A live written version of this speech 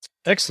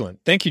Excellent.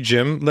 Thank you,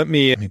 Jim. Let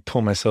me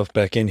pull myself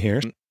back in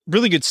here.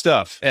 Really good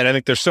stuff. And I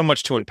think there's so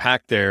much to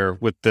unpack there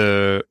with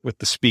the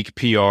Speak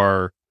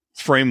PR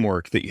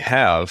framework that you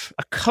have.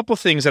 A couple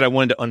things that I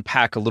wanted to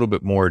unpack a little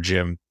bit more,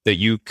 Jim, that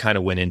you kind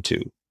of went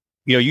into.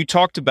 You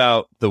talked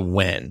about the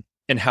when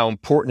and how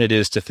important it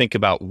is to think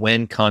about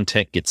when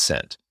content gets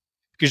sent.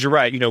 Because you're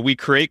right, we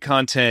create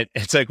content.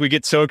 It's like we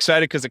get so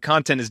excited because the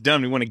content is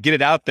done. We want to get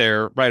it out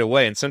there right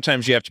away. And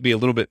sometimes you have to be a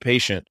little bit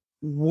patient.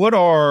 What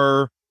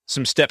are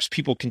some steps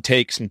people can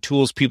take, some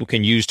tools people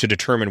can use to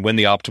determine when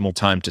the optimal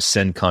time to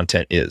send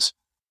content is?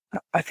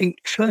 I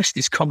think first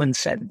is common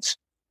sense,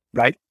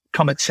 right?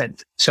 Common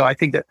sense. So I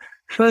think that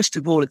first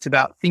of all, it's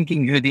about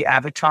thinking who the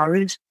avatar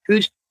is,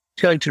 who's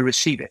going to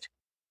receive it.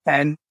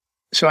 And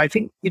so I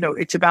think,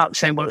 it's about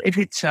saying, well, if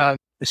it's a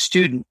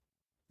student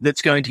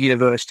that's going to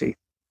university,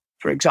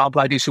 for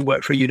example, I do some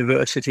work for a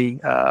university,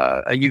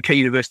 a UK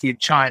university in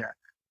China.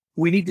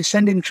 We need to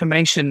send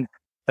information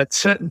at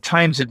certain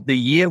times of the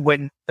year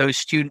when those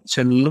students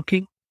are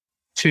looking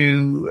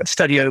to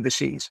study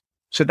overseas.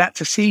 So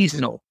that's a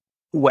seasonal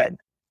when,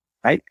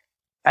 right?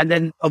 And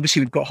then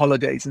obviously we've got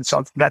holidays and so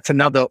on. That's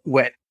another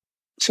when.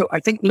 So I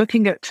think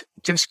looking at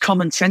just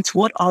common sense,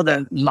 what are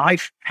the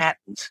life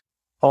patterns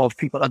of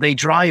people? Are they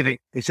driving?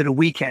 Is it a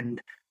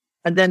weekend?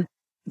 And then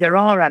there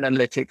are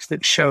analytics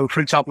that show, for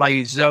example, I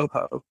use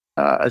Zoho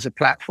as a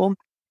platform,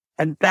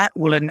 and that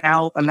will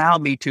now allow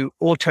me to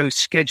auto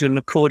schedule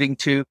according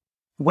to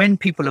when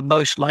people are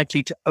most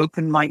likely to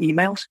open my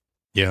emails.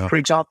 Yeah. For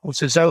example,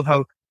 so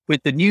Zoho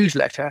with the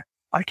newsletter,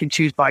 I can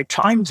choose by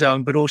time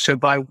zone, but also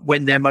by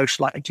when they're most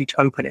likely to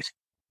open it.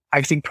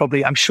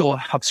 I'm sure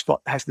HubSpot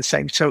has the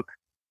same. So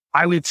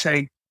I would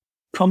say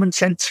common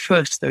sense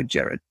first, though,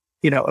 Jared,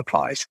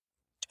 applies.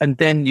 And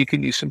then you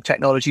can use some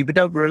technology, but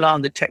don't rely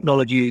on the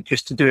technology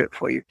just to do it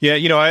for you. Yeah,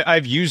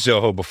 I've used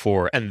Zoho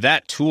before, and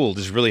that tool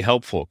is really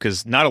helpful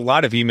because not a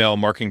lot of email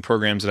marketing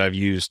programs that I've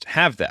used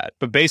have that.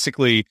 But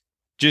basically,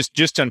 just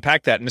to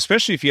unpack that, and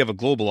especially if you have a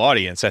global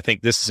audience, I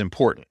think this is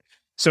important.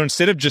 So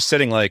instead of just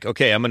setting like,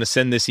 okay, I'm going to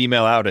send this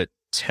email out at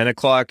 10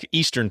 o'clock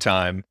Eastern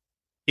time,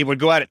 it would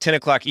go out at 10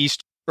 o'clock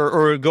East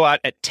or it would go out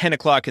at 10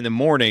 o'clock in the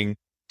morning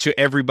to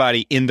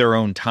everybody in their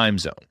own time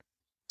zone.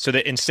 So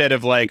that instead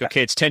of like,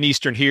 okay, it's 10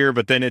 Eastern here,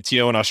 but then it's,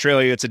 in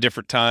Australia, it's a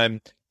different time.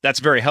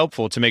 That's very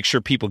helpful to make sure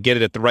people get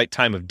it at the right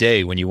time of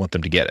day when you want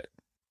them to get it.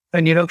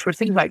 And, for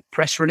things like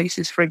press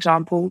releases, for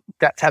example,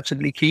 that's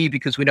absolutely key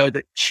because we know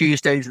that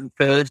Tuesdays and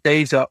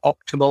Thursdays are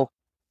optimal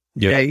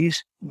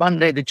days.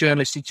 Monday, the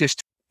journalists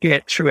just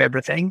get through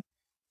everything.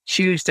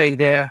 Tuesday,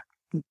 they're,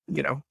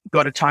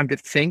 got a time to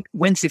think.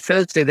 Wednesday,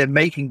 Thursday, they're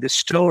making the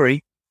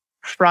story.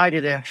 Friday,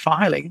 they're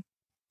filing,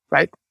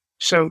 right?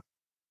 So,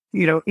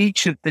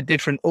 each of the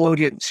different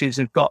audiences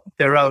have got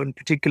their own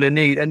particular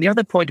need. And the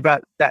other point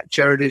about that,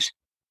 Jared, is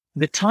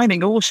the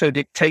timing also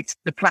dictates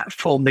the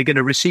platform they're going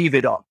to receive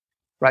it on,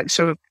 right?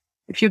 So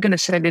if you're going to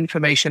send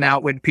information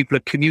out when people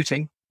are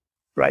commuting,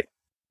 right,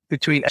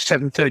 between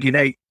 7:30 and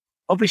 8,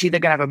 obviously they're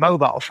going to have a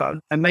mobile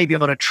phone and maybe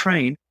on a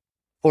train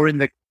or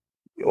in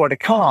a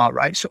car,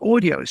 right? So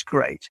audio is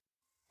great.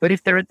 But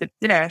if they're at the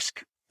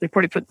desk, they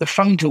probably put the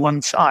phone to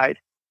one side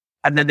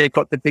and then they've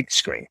got the big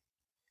screen.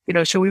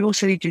 So we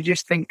also need to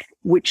just think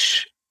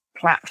which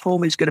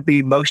platform is going to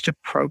be most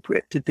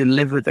appropriate to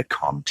deliver the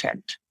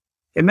content.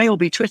 It may all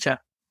be Twitter,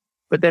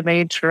 but they may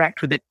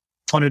interact with it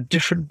on a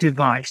different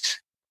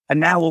device. And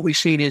now what we've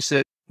seen is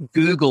that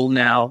Google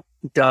now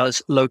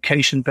does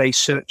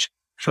location-based search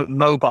for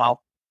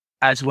mobile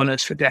as well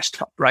as for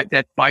desktop, right?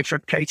 They're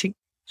bifurcating.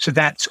 So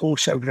that's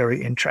also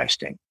very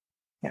interesting.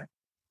 Yeah.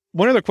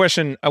 One other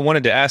question I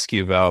wanted to ask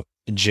you about,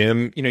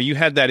 Jim, you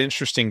had that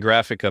interesting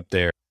graphic up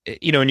there.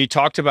 And you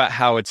talked about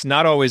how it's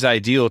not always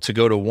ideal to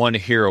go to one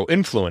hero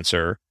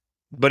influencer,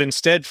 but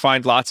instead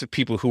find lots of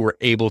people who are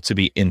able to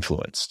be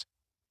influenced.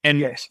 And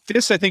yes,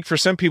 this, I think, for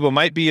some people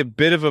might be a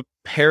bit of a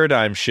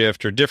paradigm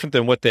shift or different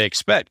than what they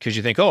expect. Because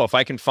you think, oh, if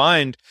I can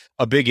find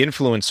a big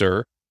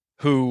influencer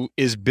who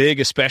is big,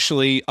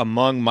 especially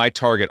among my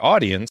target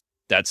audience,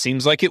 that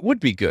seems like it would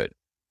be good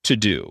to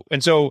do.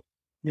 And so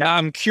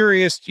I'm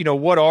curious,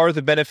 what are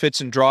the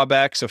benefits and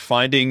drawbacks of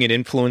finding an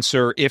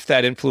influencer if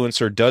that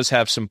influencer does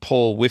have some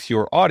pull with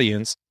your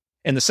audience?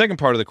 And the second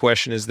part of the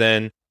question is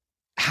then,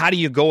 how do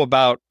you go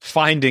about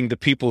finding the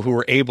people who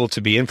are able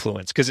to be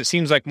influenced? Because it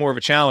seems like more of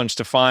a challenge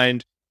to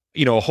find,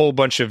 a whole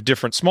bunch of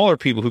different smaller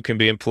people who can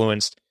be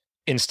influenced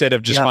instead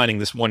of just finding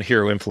this one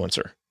hero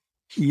influencer.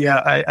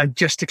 Yeah, I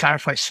just to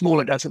clarify,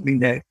 smaller doesn't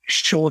mean they're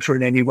shorter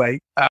in any way.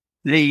 I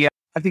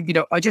think,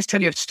 I just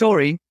tell you a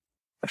story.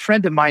 A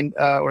friend of mine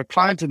or a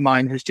client of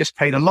mine has just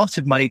paid a lot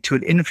of money to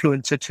an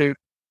influencer to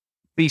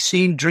be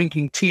seen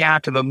drinking tea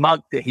out of a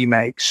mug that he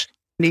makes.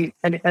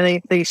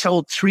 And they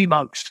sold 3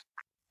 mugs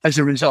as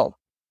a result,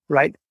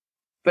 right?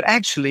 But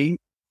actually,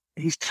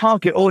 his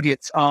target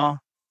audience are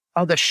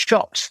the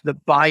shops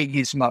that buy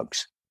his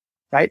mugs,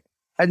 right?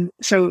 And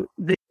so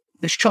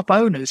the shop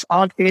owners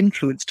aren't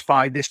influenced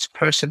by this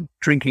person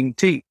drinking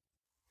tea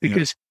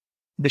because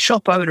the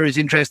shop owner is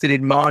interested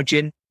in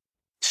margin,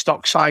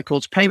 stock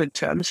cycles, payment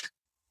terms.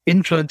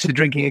 influencer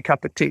drinking a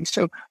cup of tea.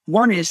 So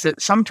one is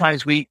that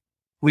sometimes we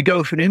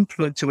go for an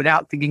influencer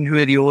without thinking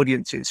who the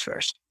audience is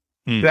first.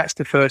 That's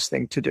the first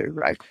thing to do,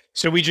 right?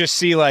 So we just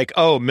see like,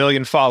 oh, 1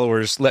 million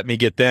followers, let me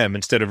get them,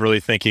 instead of really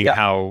thinking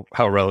how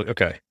relevant.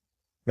 Okay,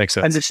 makes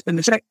sense. And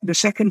the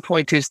second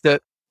point is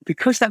that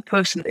because that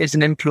person is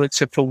an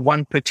influencer for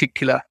one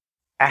particular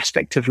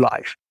aspect of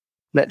life,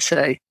 let's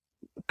say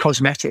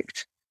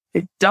cosmetics,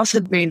 it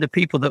doesn't mean the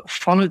people that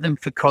follow them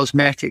for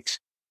cosmetics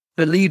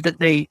believe that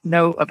they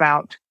know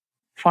about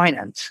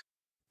finance.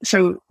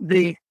 So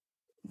the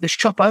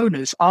shop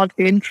owners aren't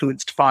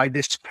influenced by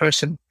this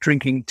person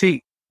drinking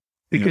tea,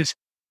 because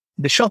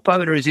the shop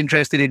owner is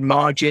interested in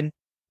margin,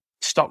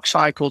 stock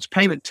cycles,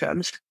 payment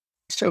terms.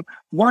 So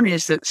one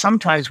is that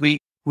sometimes we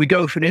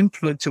go for an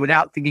influencer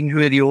without thinking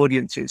who the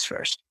audience is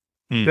first.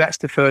 That's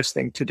the first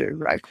thing to do,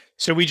 right?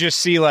 So we just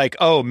see like,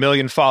 oh, 1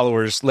 million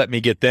followers, let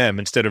me get them,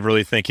 instead of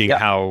really thinking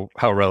how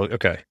relevant.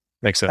 Okay,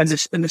 makes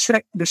sense. And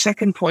the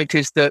second point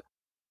is that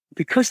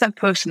because that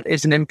person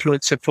is an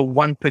influencer for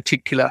one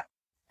particular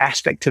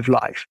aspect of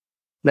life,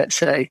 let's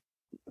say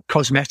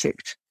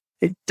cosmetics,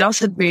 it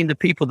doesn't mean the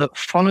people that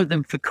follow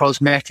them for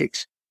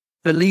cosmetics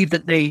believe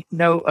that they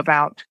know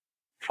about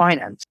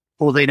finance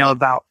or they know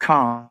about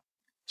cars.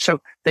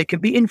 So they can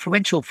be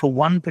influential for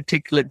one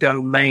particular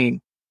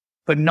domain,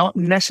 but not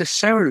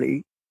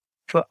necessarily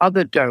for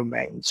other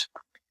domains.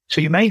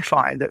 So you may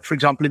find that, for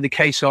example, in the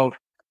case of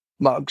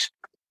mugs,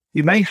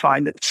 you may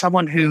find that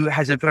someone who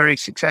has a very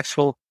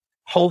successful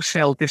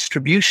wholesale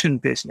distribution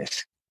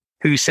business,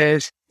 who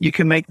says you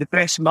can make the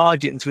best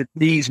margins with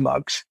these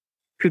mugs,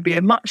 could be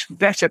a much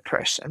better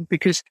person,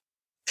 because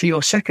to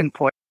your second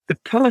point, the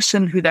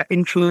person who that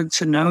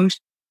influencer knows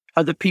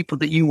are the people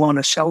that you want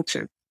to sell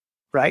to,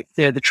 right?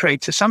 They're the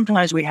trade. So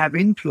sometimes we have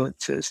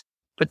influencers,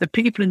 but the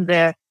people in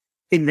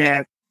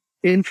their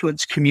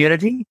influence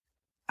community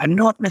are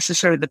not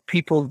necessarily the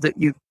people that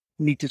you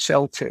need to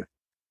sell to.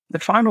 The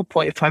final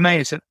point, if I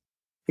may, is that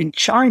in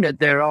China,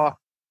 there are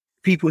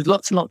people with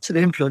lots and lots of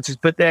influencers,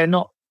 but they're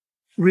not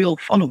real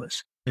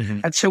followers.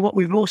 And so what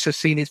we've also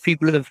seen is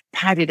people who have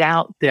padded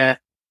out their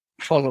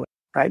following,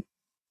 right?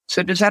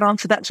 So does that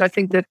answer that? So I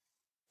think that,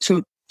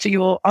 so to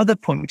your other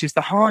point, which is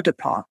the harder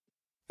part,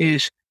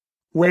 is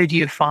where do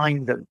you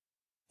find them?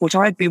 What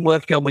I've been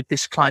working on with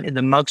this client in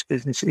the mugs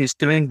business is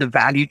doing the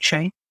value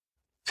chain.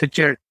 So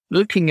Jared,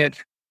 looking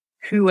at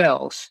who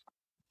else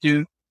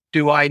do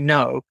I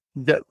know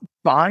that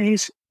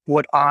buys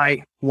what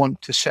I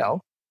want to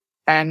sell,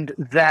 and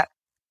that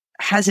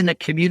has in a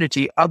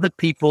community other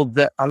people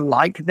that are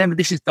like them.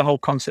 This is the whole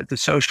concept of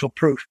social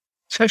proof.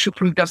 Social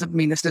proof doesn't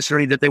mean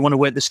necessarily that they want to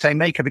wear the same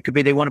makeup. It could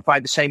be they want to buy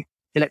the same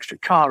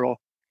electric car, or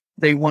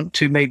they want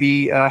to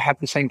maybe have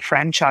the same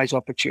franchise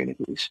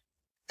opportunities.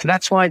 So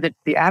that's why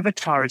the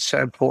avatar is so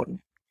important.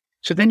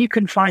 So then you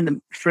can find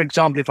them, for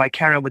example, if I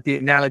carry on with the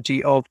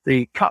analogy of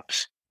the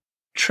cups,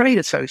 trade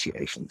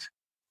associations,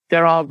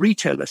 there are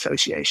retail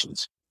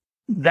associations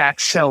that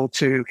sell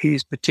to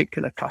his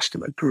particular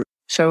customer group.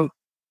 So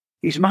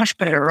he's much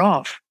better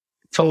off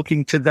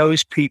talking to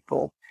those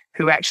people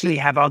who actually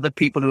have other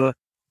people who are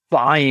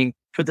buying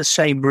for the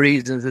same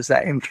reasons as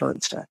that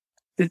influencer.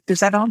 Does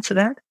that answer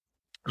that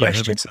question?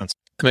 Yeah, that makes sense.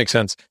 That makes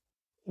sense.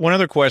 One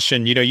other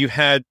question, you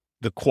had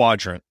the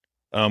quadrant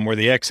where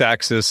the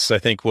x-axis, I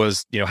think,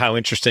 was, how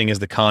interesting is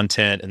the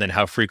content, and then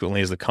how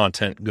frequently is the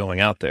content going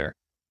out there.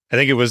 I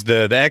think it was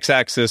the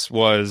x-axis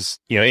was,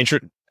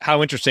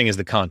 how interesting is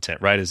the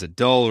content, right? Is it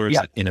dull or is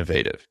it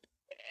innovative?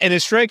 And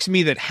it strikes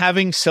me that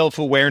having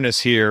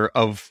self-awareness here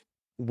of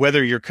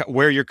where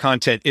your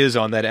content is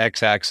on that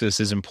x-axis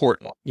is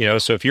important.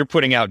 So if you're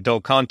putting out dull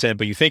content,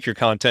 but you think your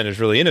content is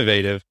really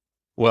innovative,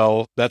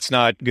 well, that's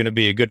not going to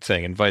be a good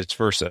thing, and vice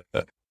versa.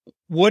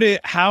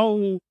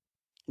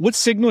 What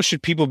signals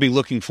should people be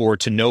looking for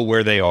to know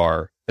where they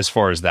are as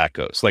far as that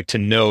goes? Like to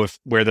know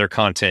where their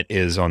content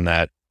is on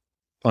that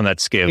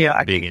scale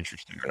of being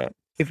interesting or not.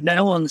 If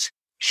no one's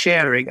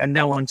sharing and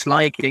no one's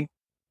liking,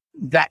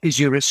 that is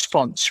your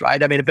response,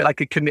 right? I mean, a bit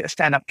like a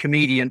stand-up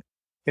comedian.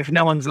 If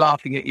no one's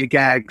laughing at your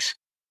gags,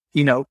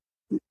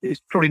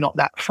 it's probably not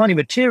that funny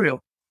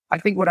material. I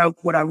think what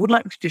I would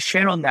like to just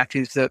share on that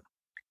is that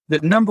the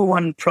number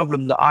one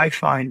problem that I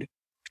find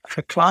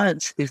for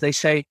clients is they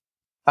say,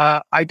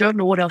 I don't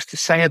know what else to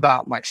say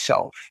about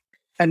myself.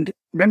 And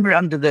remember,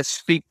 under the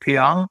Speak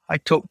PR, I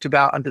talked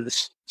about under the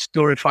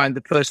Storify,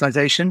 the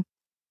personalization,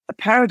 a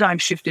paradigm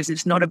shift is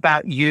it's not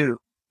about you.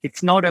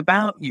 It's not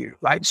about you,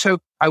 right? So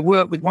I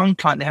work with one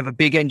client, they have a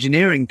big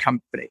engineering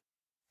company.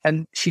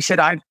 And she said,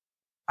 I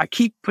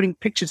keep putting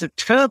pictures of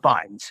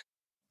turbines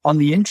on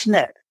the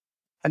internet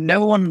and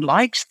no one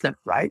likes them,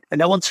 right? And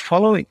no one's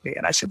following me.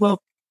 And I said, well,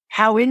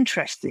 how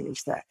interesting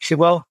is that? She said,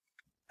 well,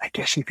 I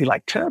guess if you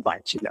like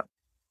turbines,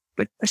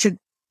 But I said,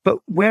 but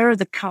where are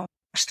the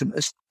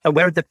customers and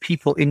where are the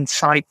people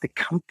inside the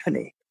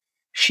company?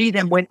 She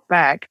then went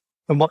back,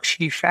 and what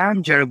she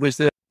found, Jared, was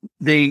that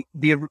the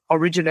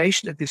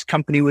origination of this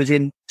company was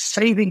in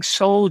saving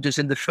soldiers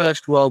in the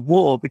First World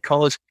War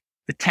because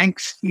the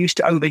tanks used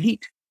to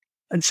overheat.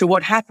 And so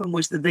what happened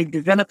was that they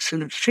developed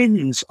sort of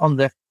fins on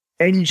the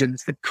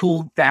engines that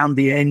cooled down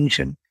the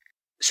engine.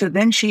 So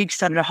then she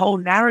started a whole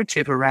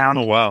narrative around,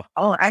 Oh, wow.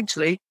 oh,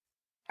 actually,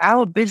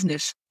 our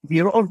business,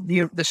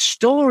 the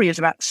story is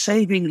about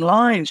saving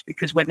lives,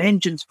 because when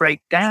engines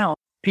break down,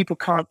 people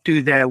can't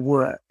do their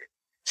work.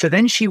 So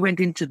then she went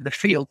into the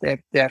field,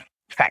 their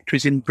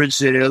factories in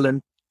Brazil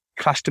and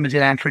customers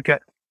in Africa,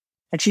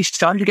 and she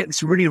started to get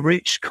this really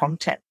rich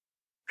content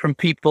from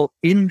people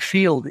in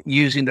field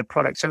using the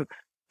product. So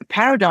the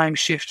paradigm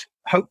shift,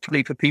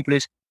 hopefully for people,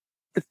 is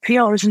the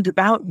PR isn't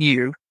about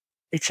you.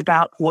 It's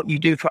about what you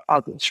do for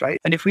others, right?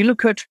 And if we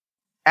look at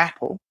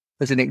Apple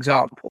as an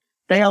example,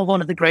 they are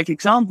one of the great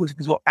examples,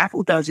 because what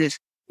Apple does is,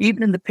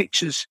 even in the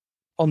pictures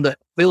on the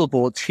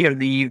billboards here in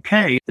the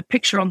UK, the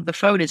picture on the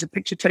phone is a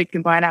picture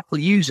taken by an Apple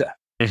user,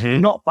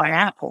 not by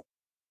Apple.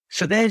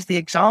 So there's the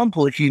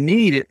example, if you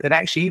need it, that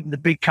actually even the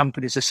big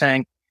companies are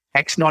saying,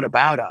 it's not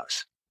about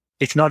us.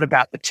 It's not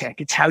about the tech.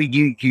 It's how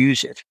you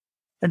use it.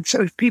 And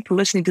so if people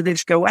listening to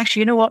this go,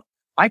 actually, you know what?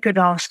 I could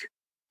ask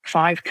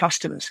 5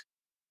 customers.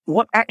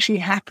 What actually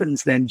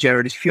happens then,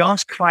 Jared, is if you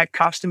ask 5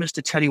 customers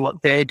to tell you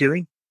what they're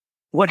doing,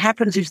 what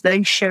happens is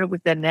they share it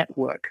with their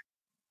network,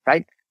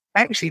 right?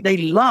 Actually, they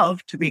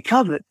love to be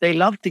covered. They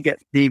love to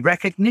get the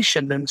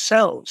recognition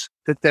themselves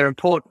that they're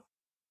important.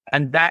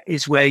 And that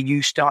is where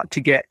you start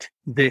to get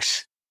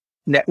this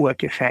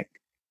network effect,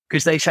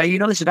 because they say, you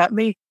know, this is about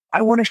me.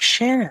 I want to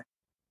share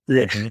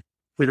this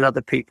with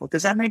other people.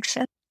 Does that make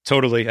sense?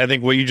 Totally. I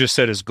think what you just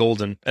said is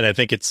golden. And I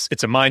think it's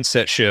a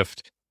mindset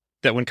shift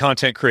that when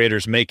content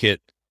creators make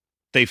it,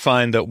 they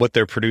find that what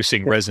they're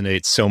producing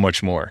resonates so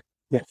much more.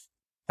 Yes.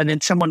 And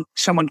then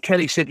someone,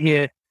 Kelly said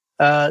here,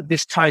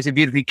 this ties a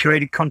beautifully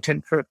curated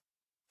content for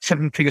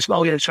 7 figures.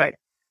 Oh, yeah, that's right.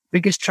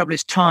 Biggest trouble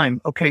is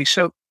time. Okay.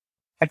 So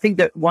I think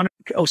that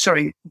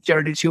sorry,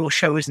 Jared, it's your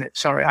show, isn't it?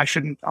 Sorry, I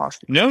shouldn't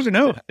ask. No.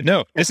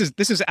 This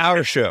is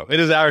our show. It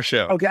is our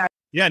show. Okay.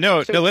 Yeah,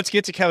 no, let's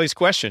get to Kelly's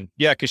question.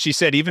 Yeah, because she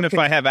said, even if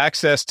I have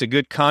access to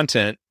good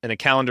content and a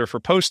calendar for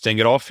posting,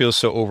 it all feels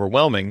so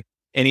overwhelming.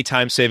 Any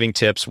time-saving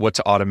tips, what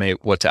to automate,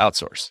 what to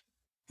outsource?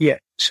 Yeah,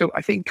 so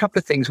I think a couple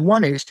of things.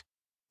 One is,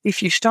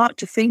 if you start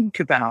to think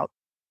about,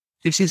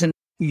 this isn't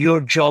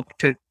your job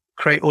to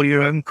create all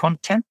your own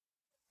content,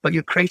 but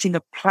you're creating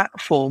a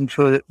platform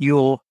for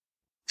your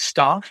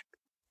staff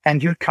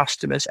and your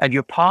customers and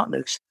your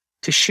partners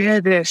to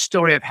share their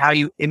story of how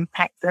you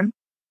impact them,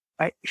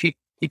 right? If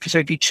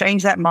you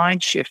change that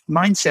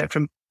mindset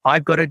from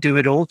I've got to do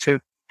it all to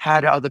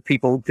how do other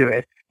people do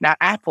it. Now,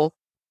 Apple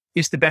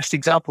is the best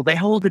example. They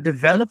hold a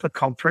developer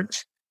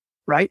conference,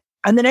 right?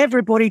 And then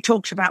everybody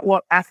talks about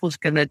what Apple's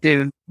going to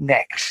do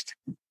next.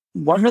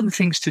 One of the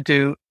things to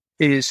do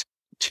is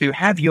to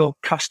have your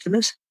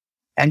customers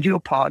and your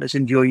partners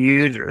and your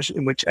users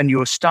and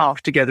your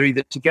staff together,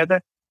 either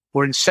together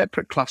or in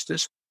separate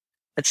clusters,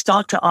 and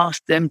start to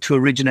ask them to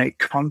originate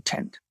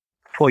content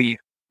for you,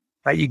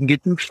 right? You can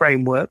give them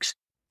frameworks.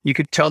 You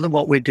could tell them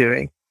what we're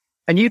doing,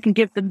 and you can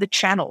give them the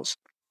channels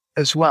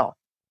as well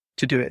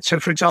to do it. So,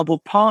 for example,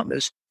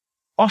 partners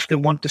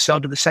often want to sell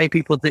to the same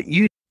people that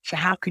you. So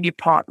how can you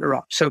partner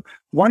up? So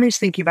one is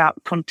thinking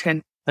about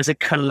content as a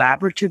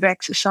collaborative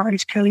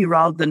exercise, Kelly,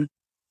 rather than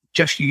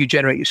just you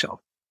generate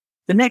yourself.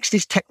 The next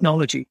is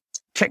technology.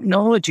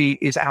 Technology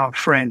is our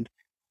friend.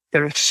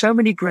 There are so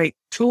many great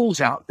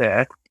tools out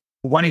there.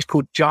 One is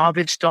called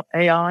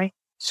Jarvis.ai.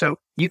 So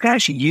you can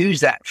actually use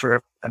that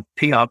for a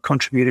PR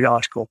contributed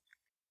article.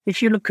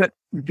 If you look at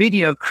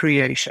video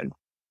creation,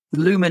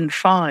 Lumen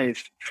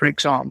 5, for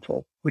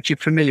example, which you're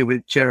familiar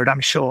with, Jared,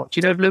 I'm sure. Do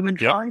you know of Lumen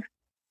 5?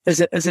 As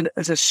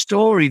a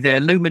story there,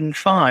 Lumen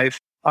 5,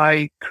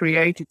 I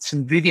created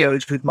some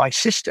videos with my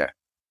sister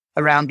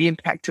around the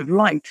impact of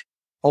light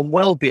on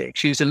well-being.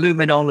 She's a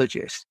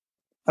luminologist.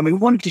 And we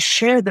wanted to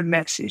share the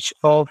message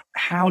of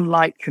how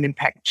light can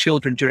impact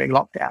children during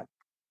lockdown.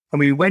 And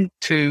we went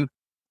to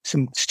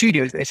some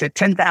studios. They said,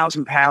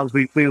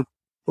 £10,000,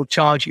 we'll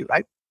charge you,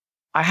 right?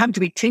 I happen to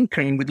be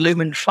tinkering with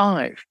Lumen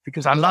 5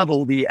 because I love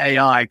all the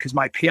AI, because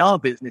my PR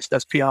business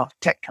does PR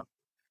tech company.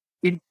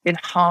 In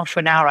half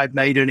an hour, I've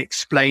made an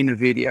explainer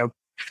video.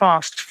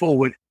 Fast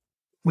forward,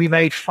 we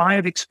made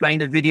 5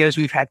 explainer videos.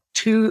 We've had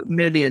 2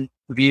 million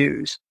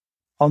views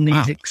on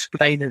these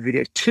explainer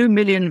videos, 2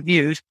 million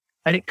views.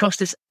 And it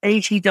cost us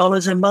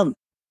 $80 a month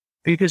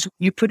because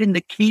you put in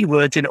the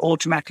keywords and it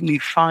automatically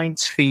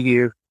finds for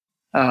you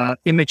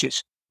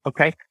images.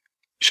 Okay.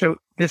 So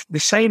the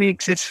same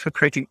exists for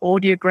creating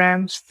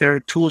audiograms. There are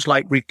tools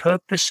like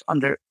Repurpose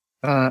under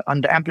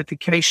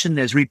amplification.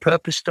 There's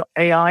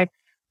Repurpose.ai.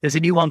 There's a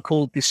new one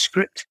called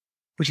Descript,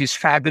 which is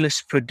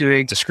fabulous for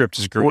doing Descript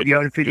is great.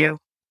 Audio and video.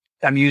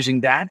 I'm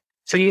using that.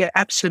 So yeah,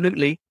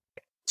 absolutely.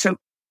 So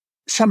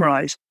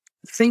summarize,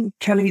 think,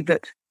 Kelly,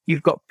 that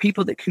you've got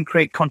people that can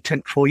create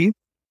content for you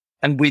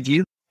and with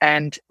you,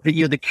 and that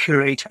you're the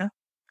curator.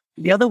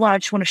 The other one I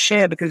just want to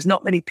share, because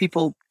not many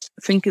people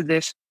think of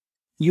this,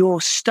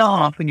 your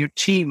staff and your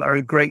team are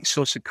a great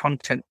source of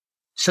content.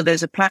 So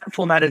there's a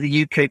platform out of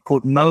the UK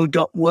called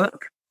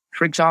Mo.work,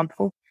 for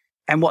example.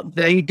 And what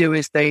they do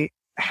is they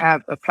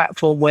have a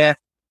platform where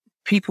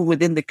people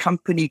within the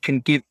company can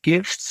give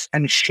gifts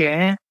and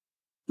share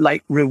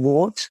like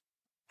rewards.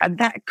 And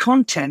that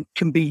content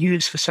can be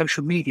used for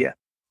social media.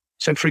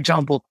 So, for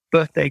example,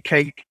 birthday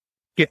cake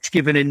gets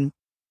given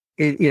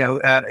at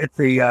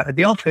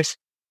the office.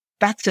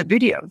 That's a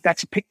video.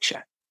 That's a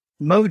picture.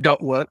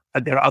 Mo.work,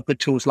 and there are other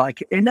tools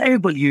like it,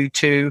 enable you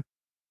to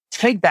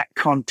take that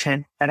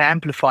content and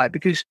amplify it,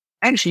 because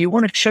actually you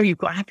want to show you've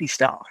got happy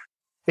staff.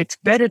 It's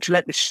better to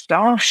let the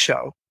staff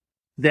show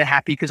they're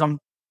happy, because on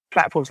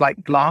platforms like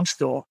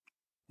Glassdoor,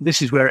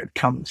 this is where it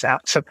comes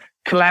out. So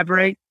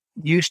collaborate,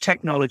 use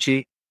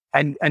technology,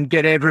 and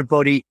get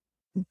everybody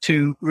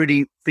to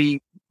really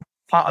be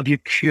part of your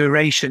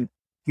curation.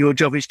 Your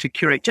job is to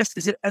curate. Just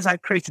as I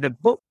created a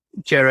book,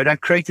 Jared, I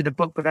created a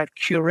book, but I've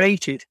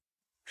curated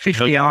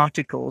 50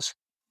 articles.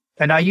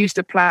 And I used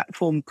a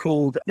platform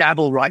called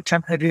Dabble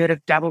Writer. Have you heard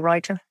of Dabble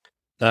Writer?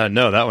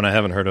 No, that one I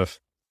haven't heard of.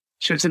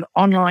 So it's an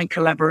online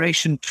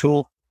collaboration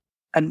tool.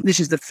 And this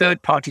is the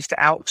third parties to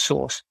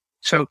outsource.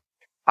 So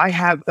I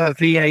have a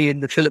VA in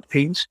the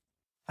Philippines.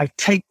 I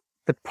take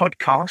the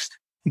podcast,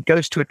 it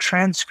goes to a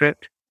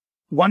transcript.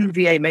 One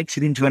VA makes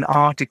it into an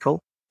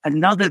article.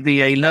 Another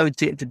VA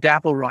loads it into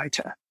Dabble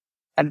Writer.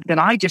 And then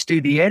I just do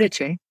the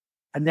editing.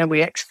 And then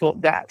we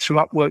export that through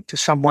Upwork to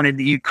someone in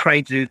the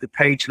Ukraine to do the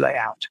page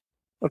layout.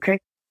 Okay.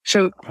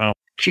 So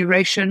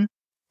curation,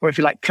 or if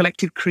you like,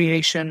 collective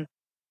creation,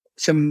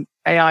 some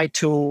AI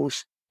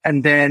tools,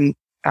 and then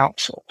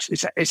outsource.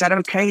 Is that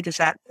okay?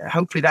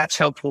 Hopefully that's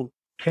helpful,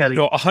 Kelly?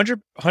 No,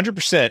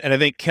 100%. And I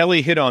think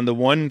Kelly hit on the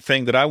one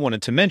thing that I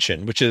wanted to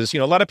mention, which is,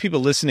 a lot of people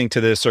listening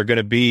to this are going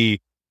to be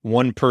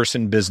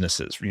one-person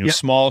businesses,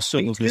 small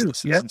solo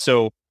businesses. Yep. And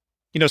so,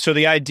 so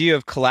the idea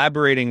of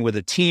collaborating with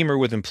a team or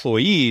with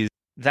employees,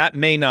 that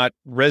may not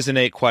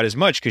resonate quite as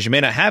much because you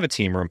may not have a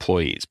team or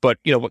employees. But,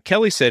 what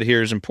Kelly said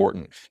here is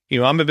important.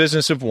 I'm a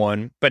business of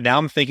one, but now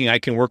I'm thinking I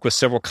can work with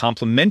several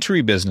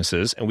complementary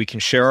businesses and we can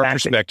share our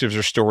perspectives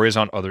or stories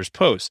on others'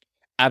 posts.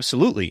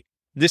 Absolutely.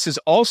 This is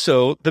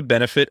also the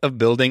benefit of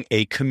building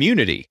a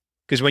community,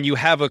 because when you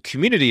have a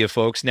community of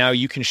folks, now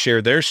you can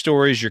share their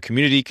stories. Your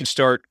community can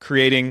start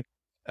creating,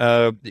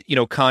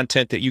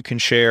 content that you can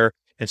share.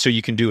 And so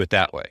you can do it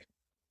that way.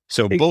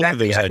 So both of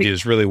these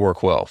ideas really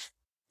work well.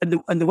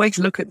 And the way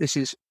to look at this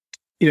is,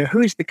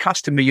 who is the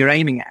customer you're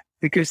aiming at?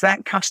 Because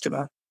that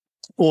customer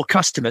or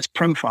customer's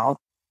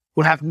profile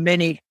will have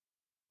many,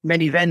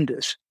 many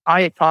vendors.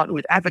 I partner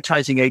with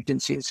advertising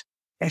agencies,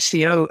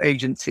 SEO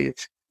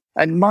agencies.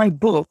 And my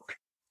book,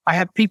 I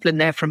have people in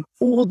there from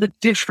all the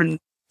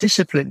different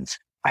disciplines.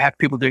 I have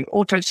people doing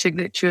auto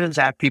signatures.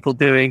 I have people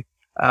doing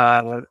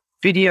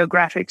video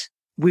graphics.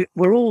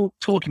 We're all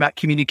talking about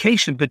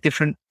communication, but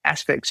different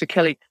aspects. So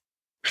Kelly,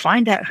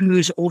 find out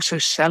who's also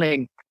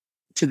selling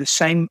to the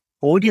same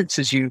audience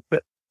as you,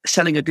 but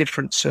selling a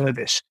different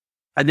service.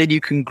 And then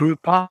you can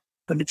group up,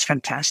 and it's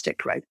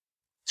fantastic, right?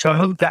 So I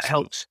hope that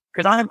helps,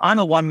 because I'm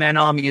a one-man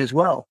army as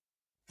well.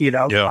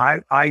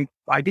 I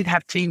did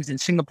have teams in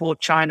Singapore,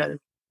 China,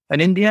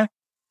 and India,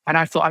 and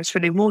I thought I was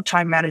spending more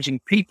time managing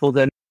people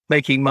than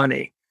making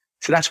money.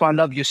 So that's why I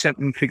love your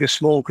 7-figure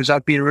small, because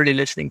I've been really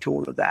listening to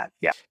all of that.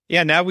 Yeah.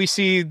 Yeah. Now we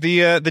see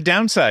the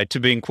downside to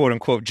being quote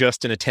unquote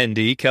just an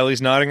attendee.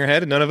 Kelly's nodding her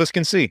head and none of us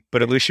can see,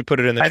 but at least she put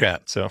it in the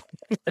chat. So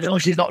no,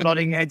 she's not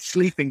nodding her head,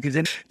 sleeping.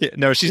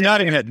 No, she's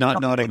nodding her head, not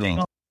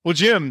nodding. Well,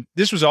 Jim,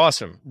 this was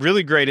awesome.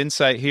 Really great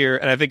insight here.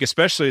 And I think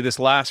especially this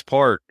last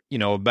part,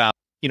 about,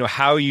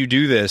 how you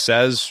do this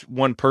as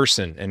one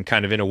person and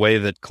kind of in a way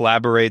that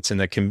collaborates and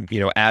that can,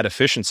 add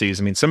efficiencies.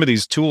 I mean, some of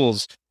these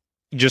tools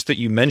just that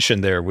you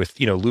mentioned there with,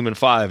 Lumen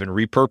 5 and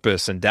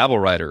Repurpose and Dabble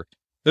Writer,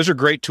 those are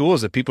great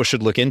tools that people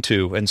should look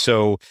into. And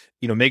so,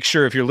 make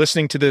sure if you're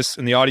listening to this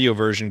in the audio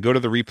version, go to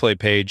the replay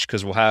page,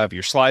 because we'll have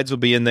your slides will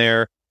be in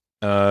there,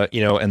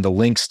 and the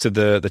links to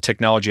the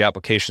technology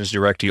applications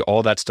directory,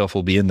 all that stuff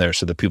will be in there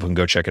so that people can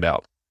go check it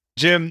out.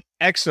 Jim,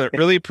 excellent.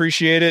 Really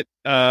appreciate it.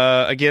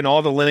 Again,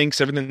 all the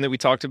links, everything that we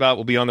talked about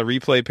will be on the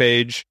replay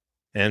page.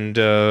 And,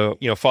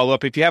 follow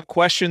up. If you have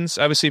questions,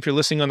 obviously, if you're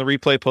listening on the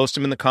replay, post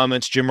them in the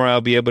comments. Jim or I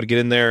will be able to get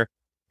in there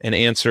and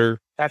answer.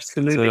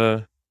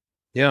 Absolutely.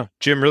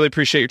 Jim, really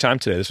appreciate your time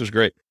today. This was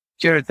great.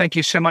 Jared, thank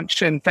you so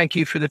much. And thank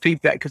you for the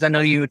feedback, because I know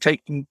you were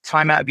taking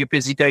time out of your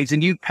busy days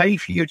and you pay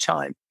for your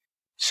time.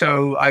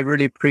 So I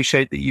really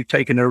appreciate that you've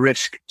taken a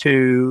risk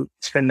to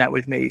spend that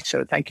with me.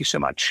 So thank you so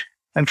much.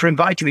 And for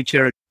inviting me,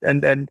 Jared.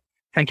 And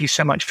thank you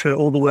so much for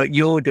all the work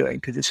you're doing,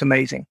 because it's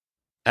amazing.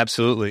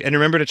 Absolutely. And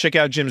remember to check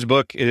out Jim's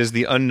book. It is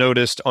The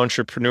Unnoticed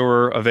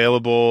Entrepreneur,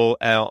 available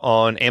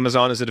on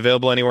Amazon. Is it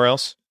available anywhere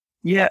else?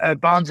 Yeah,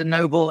 Barnes &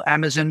 Noble,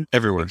 Amazon.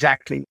 Everywhere.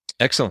 Exactly.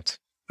 Excellent.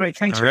 Great.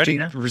 Thanks,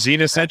 Regina.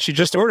 Regina said she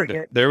just ordered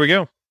it. There we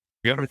go.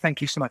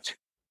 Thank you so much.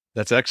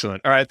 That's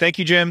excellent. All right. Thank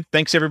you, Jim.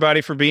 Thanks,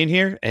 everybody, for being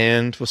here.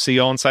 And we'll see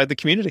you all inside the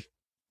community.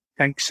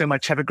 Thanks so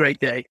much. Have a great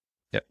day.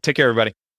 Yeah. Take care, everybody.